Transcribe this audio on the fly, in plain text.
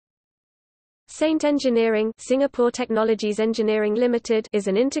ST Engineering Singapore Technologies Engineering Limited is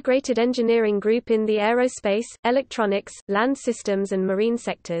an integrated engineering group in the aerospace, electronics, land systems and marine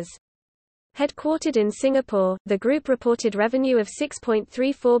sectors. Headquartered in Singapore, the group reported revenue of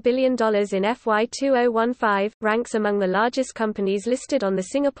 $6.34 billion in FY 2015, ranks among the largest companies listed on the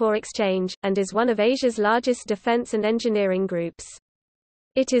Singapore Exchange, and is one of Asia's largest defence and engineering groups.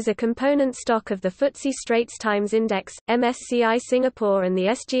 It is a component stock of the FTSE Straits Times Index, MSCI Singapore and the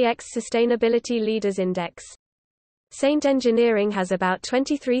SGX Sustainability Leaders Index. ST Engineering has about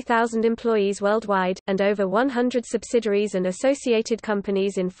 23,000 employees worldwide, and over 100 subsidiaries and associated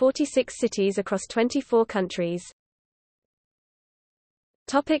companies in 46 cities across 24 countries.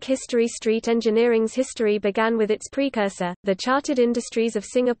 History. ST Engineering's history began with its precursor, the Chartered Industries of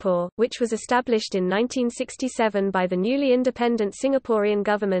Singapore, which was established in 1967 by the newly independent Singaporean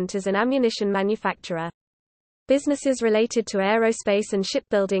government as an ammunition manufacturer. Businesses related to aerospace and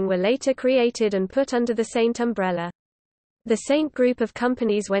shipbuilding were later created and put under the ST umbrella. The ST group of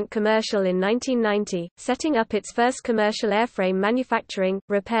companies went commercial in 1990, setting up its first commercial airframe manufacturing,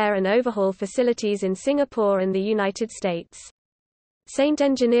 repair and overhaul facilities in Singapore and the United States. ST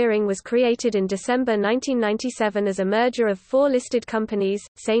Engineering was created in December 1997 as a merger of four listed companies,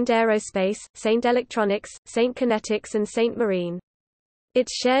 ST Aerospace, ST Electronics, ST Kinetics and ST Marine.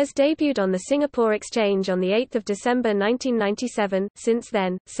 Its shares debuted on the Singapore Exchange on 8 December 1997. Since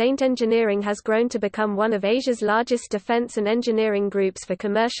then, ST Engineering has grown to become one of Asia's largest defence and engineering groups for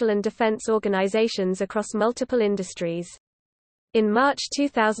commercial and defence organisations across multiple industries. In March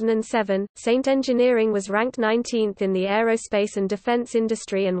 2007, ST Engineering was ranked 19th in the aerospace and defense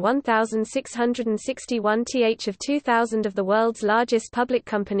industry and 1,661th of 2,000 of the world's largest public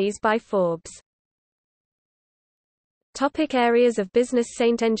companies by Forbes. Areas of business.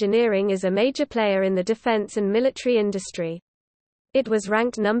 ST Engineering is a major player in the defense and military industry. It was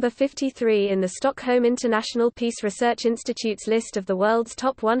ranked number 53 in the Stockholm International Peace Research Institute's list of the world's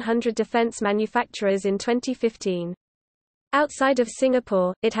top 100 defense manufacturers in 2015. Outside of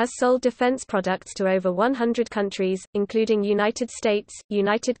Singapore, it has sold defense products to over 100 countries, including United States,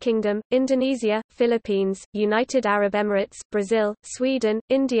 United Kingdom, Indonesia, Philippines, United Arab Emirates, Brazil, Sweden,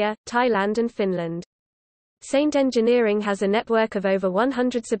 India, Thailand and Finland. ST Engineering has a network of over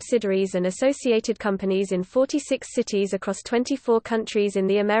 100 subsidiaries and associated companies in 46 cities across 24 countries in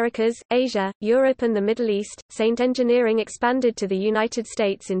the Americas, Asia, Europe and the Middle East. ST Engineering expanded to the United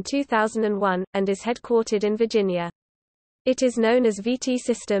States in 2001, and is headquartered in Virginia. It is known as VT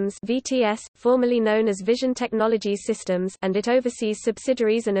Systems (VTS), formerly known as Vision Technologies Systems, and it oversees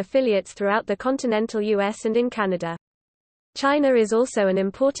subsidiaries and affiliates throughout the continental US and in Canada. China is also an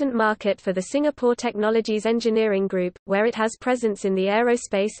important market for the Singapore Technologies Engineering Group, where it has presence in the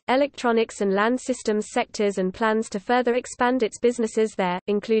aerospace, electronics and land systems sectors and plans to further expand its businesses there,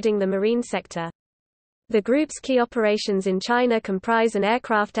 including the marine sector. The group's key operations in China comprise an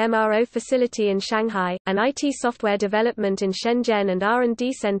aircraft MRO facility in Shanghai, an IT software development in Shenzhen and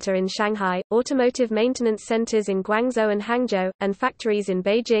R&D center in Shanghai, automotive maintenance centers in Guangzhou and Hangzhou, and factories in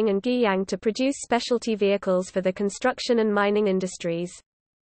Beijing and Guiyang to produce specialty vehicles for the construction and mining industries.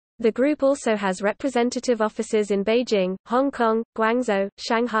 The group also has representative offices in Beijing, Hong Kong, Guangzhou,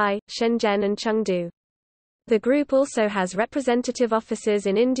 Shanghai, Shenzhen and Chengdu. The group also has representative offices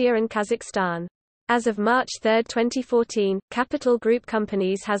in India and Kazakhstan. As of March 3, 2014, Capital Group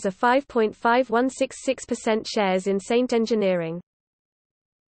Companies has a 5.5166% shares in ST Engineering.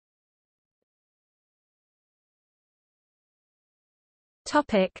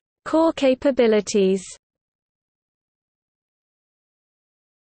 Topic: Core capabilities.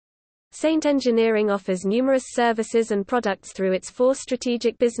 ST Engineering offers numerous services and products through its four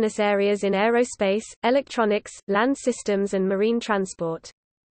strategic business areas in aerospace, electronics, land systems and marine transport.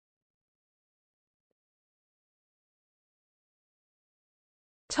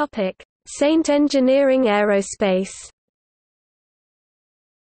 ST Engineering Aerospace.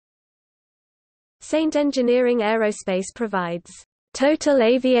 ST Engineering Aerospace provides total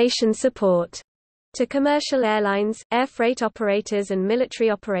aviation support to commercial airlines, air freight operators and military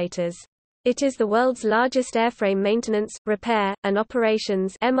operators. It is the world's largest airframe maintenance, repair, and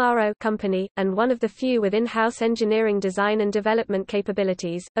operations (MRO) company, and one of the few with in-house engineering design and development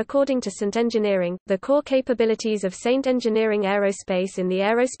capabilities. According to ST Engineering, the core capabilities of ST Engineering Aerospace in the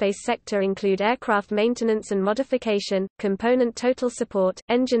aerospace sector include aircraft maintenance and modification, component total support,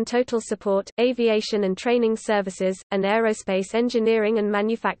 engine total support, aviation and training services, and aerospace engineering and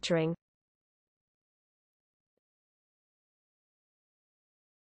manufacturing.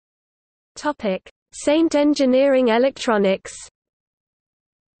 ST Engineering Electronics.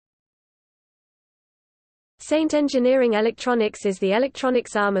 ST Engineering Electronics is the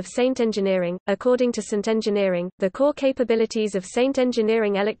electronics arm of ST Engineering. According to ST Engineering, the core capabilities of ST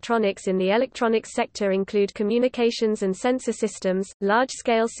Engineering Electronics in the electronics sector include communications and sensor systems,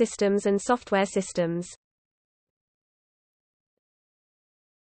 large-scale systems and software systems.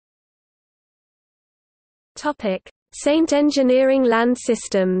 Topic: ST Engineering Land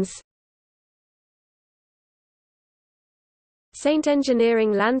Systems. ST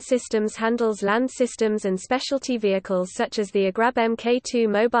Engineering Land Systems handles land systems and specialty vehicles such as the Agrab Mk2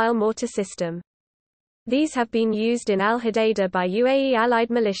 mobile mortar system. These have been used in Al Hodeidah by UAE allied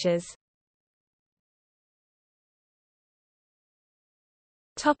militias.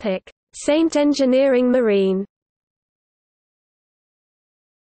 ST Engineering Marine.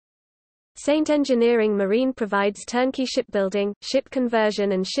 ST Engineering Marine provides turnkey shipbuilding, ship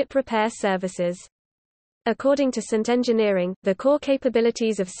conversion and ship repair services. According to ST Engineering, the core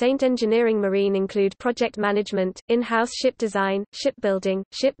capabilities of ST Engineering Marine include project management, in-house ship design, shipbuilding,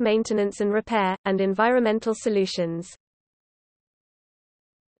 ship maintenance and repair, and environmental solutions.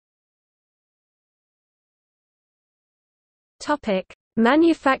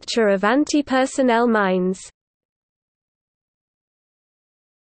 Manufacture of anti-personnel mines.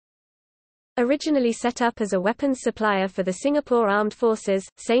 Originally set up as a weapons supplier for the Singapore Armed Forces,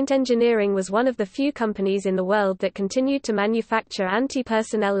 ST Engineering was one of the few companies in the world that continued to manufacture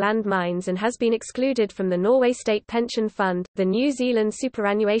anti-personnel land mines and has been excluded from the Norway State Pension Fund, the New Zealand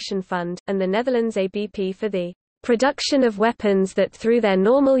Superannuation Fund, and the Netherlands ABP for the production of weapons that through their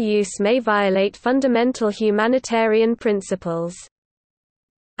normal use may violate fundamental humanitarian principles.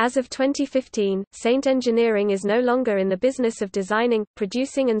 As of 2015, ST Engineering is no longer in the business of designing,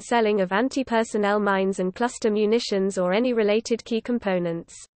 producing and selling of anti-personnel mines and cluster munitions or any related key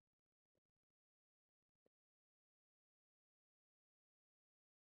components.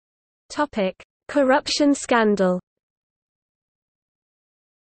 Corruption scandal.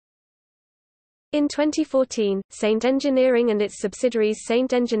 In 2014, ST Engineering and its subsidiaries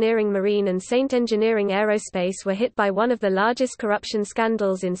ST Engineering Marine and ST Engineering Aerospace were hit by one of the largest corruption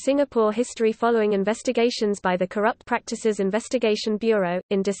scandals in Singapore history following investigations by the Corrupt Practices Investigation Bureau.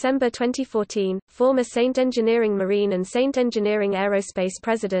 In December 2014, former ST Engineering Marine and ST Engineering Aerospace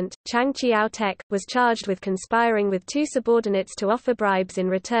president, Chang Chiao-tek, was charged with conspiring with two subordinates to offer bribes in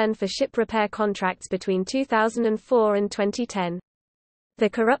return for ship repair contracts between 2004 and 2010. The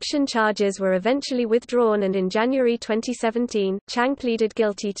corruption charges were eventually withdrawn and in January 2017, Chang pleaded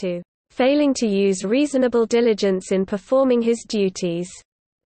guilty to failing to use reasonable diligence in performing his duties,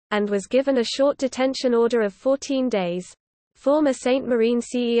 and was given a short detention order of 14 days. Former Saint Marine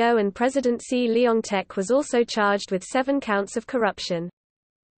CEO and President C. Leong-tek was also charged with 7 counts of corruption.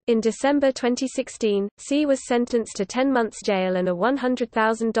 In December 2016, C was sentenced to 10 months jail and a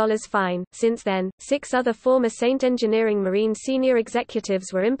 $100,000 fine. Since then, 6 other former ST Engineering Marine senior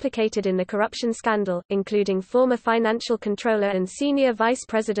executives were implicated in the corruption scandal, including former financial controller and senior vice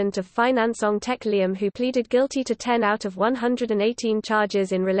president of finance Ong Tek Liam, who pleaded guilty to 10 out of 118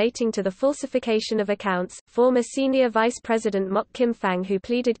 charges in relating to the falsification of accounts, former senior vice president Mok Kim Fang, who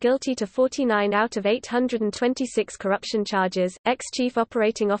pleaded guilty to 49 out of 826 corruption charges, ex-chief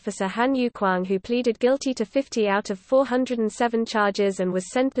operating officer Han Yu Kwang, who pleaded guilty to 50 out of 407 charges and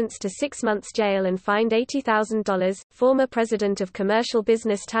was sentenced to 6 months jail and fined $80,000, former president of commercial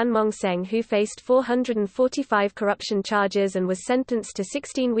business Tan Mong Seng, who faced 445 corruption charges and was sentenced to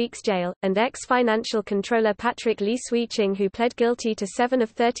 16 weeks jail, and ex-financial controller Patrick Lee Swee Ching, who pled guilty to 7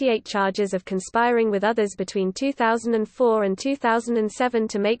 of 38 charges of conspiring with others between 2004 and 2007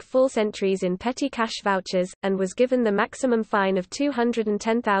 to make false entries in petty cash vouchers, and was given the maximum fine of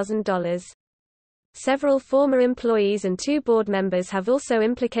 $210,000. Several former employees and 2 board members have also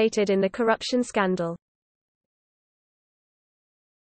implicated in the corruption scandal.